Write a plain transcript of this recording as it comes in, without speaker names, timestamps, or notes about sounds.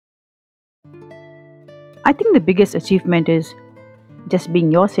I think the biggest achievement is just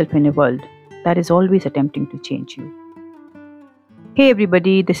being yourself in a world that is always attempting to change you. Hey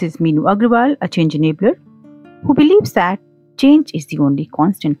everybody, this is Meenu Agrawal, a change enabler who believes that change is the only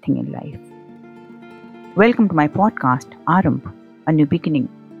constant thing in life. Welcome to my podcast, Arambh, a new beginning,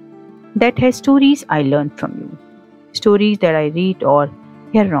 that has stories I learned from you, stories that I read or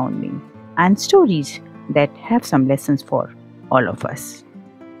hear around me, and stories that have some lessons for all of us.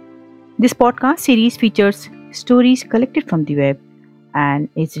 This podcast series features stories collected from the web and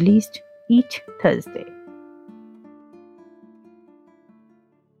is released each Thursday.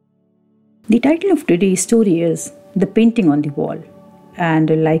 The title of today's story is The Painting on the Wall.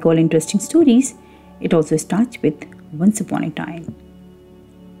 And like all interesting stories, it also starts with Once Upon a Time.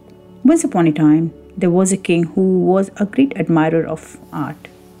 Once upon a time, there was a king who was a great admirer of art.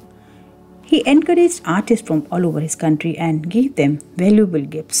 He encouraged artists from all over his country and gave them valuable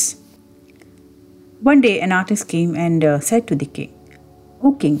gifts. One day, an artist came and said to the king,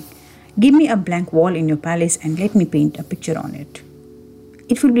 "O king, give me a blank wall in your palace and let me paint a picture on it.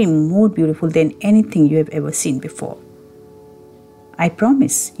 It will be more beautiful than anything you have ever seen before. I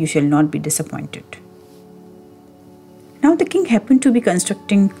promise you shall not be disappointed." Now, the king happened to be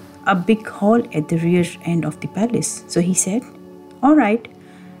constructing a big hall at the rear end of the palace. So he said, "All right,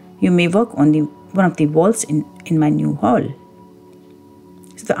 you may work on one of the walls in my new hall."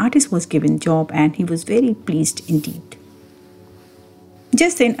 So the artist was given job and he was very pleased indeed.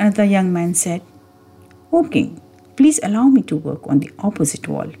 Just then another young man said, "O king, please allow me to work on the opposite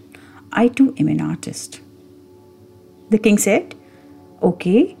wall. I too am an artist." The king said,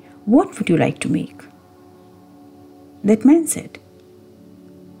 "Okay, what would you like to make?" That man said,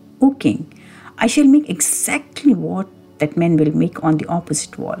 "O king, I shall make exactly what that man will make on the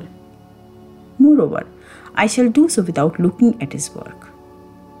opposite wall. Moreover, I shall do so without looking at his work.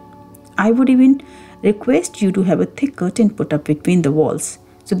 I would even request you to have a thick curtain put up between the walls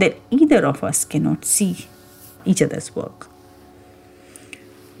so that either of us cannot see each other's work."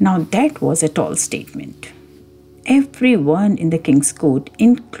 Now that was a tall statement. Everyone in the king's court,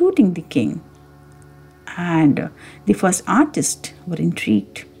 including the king and the first artist, were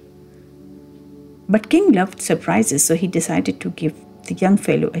intrigued. But king loved surprises, so he decided to give the young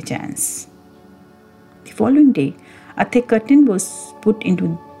fellow a chance. The following day, a thick curtain was put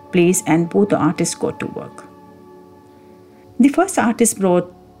into place and both the artists got to work. The first artist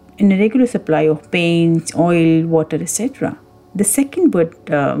brought in a regular supply of paints, oil, water, etc. The second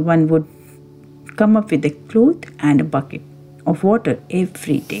one would come up with a cloth and a bucket of water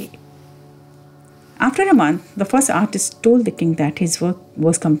every day. After a month, the first artist told the king that his work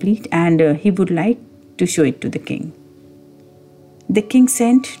was complete and he would like to show it to the king. The king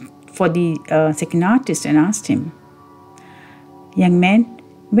sent for the second artist and asked him, "Young man,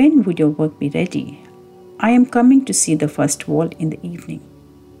 when would your work be ready? I am coming to see the first wall in the evening."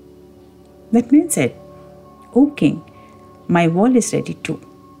 That man said, "O king, my wall is ready too."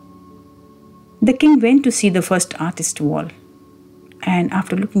 The king went to see the first artist's wall. And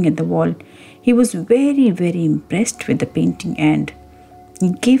after looking at the wall, he was very, very impressed with the painting and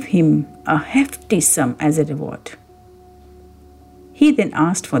he gave him a hefty sum as a reward. He then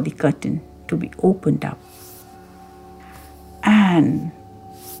asked for the curtain to be opened up. And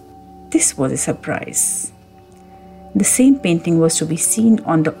this was a surprise. The same painting was to be seen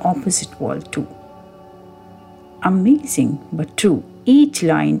on the opposite wall too. Amazing but true. Each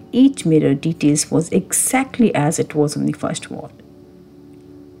line, each mirror details was exactly as it was on the first wall.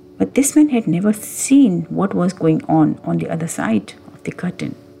 But this man had never seen what was going on the other side of the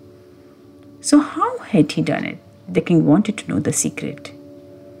curtain. So how had he done it? The king wanted to know the secret.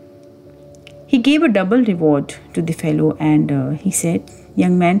 He gave a double reward to the fellow and he said,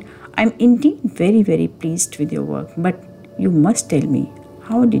 "Young man, I am indeed very, very pleased with your work, but you must tell me,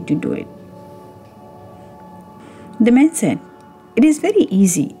 how did you do it?" The man said, "It is very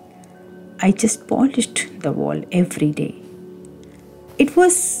easy. I just polished the wall every day." It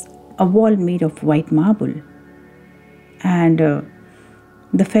was a wall made of white marble and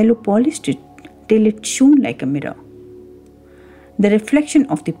the fellow polished it till it shone like a mirror. The reflection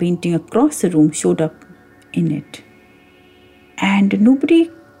of the painting across the room showed up in it. And nobody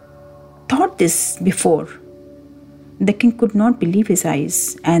thought this before. The king could not believe his eyes,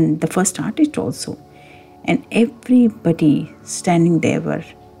 and the first artist also. And everybody standing there were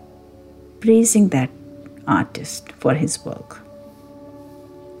praising that artist for his work.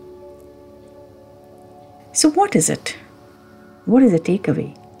 So what is it? What is the takeaway?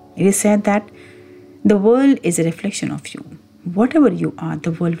 It is said that the world is a reflection of you. Whatever you are,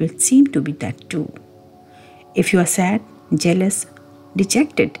 the world will seem to be that too. If you are sad, jealous,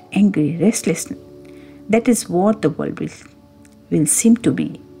 dejected, angry, restless, That is what the world will seem to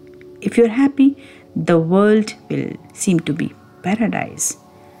be. If you're happy, the world will seem to be paradise.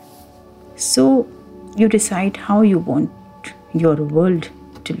 So you decide how you want your world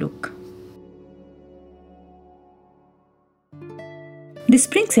to look. This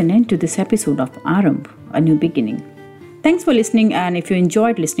brings an end to this episode of Arambh, A New Beginning. Thanks for listening, and if you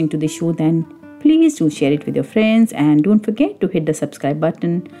enjoyed listening to the show, then please do share it with your friends and don't forget to hit the subscribe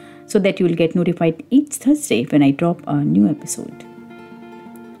button so that you will get notified each Thursday when I drop a new episode.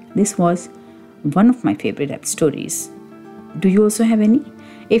 This was one of my favorite stories. Do you also have any?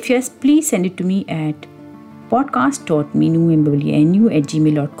 If yes, please send it to me at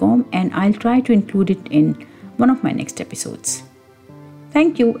podcast.meenumbwnu@gmail.com and I'll try to include it in one of my next episodes.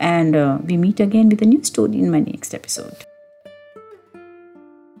 Thank you, and we meet again with a new story in my next episode.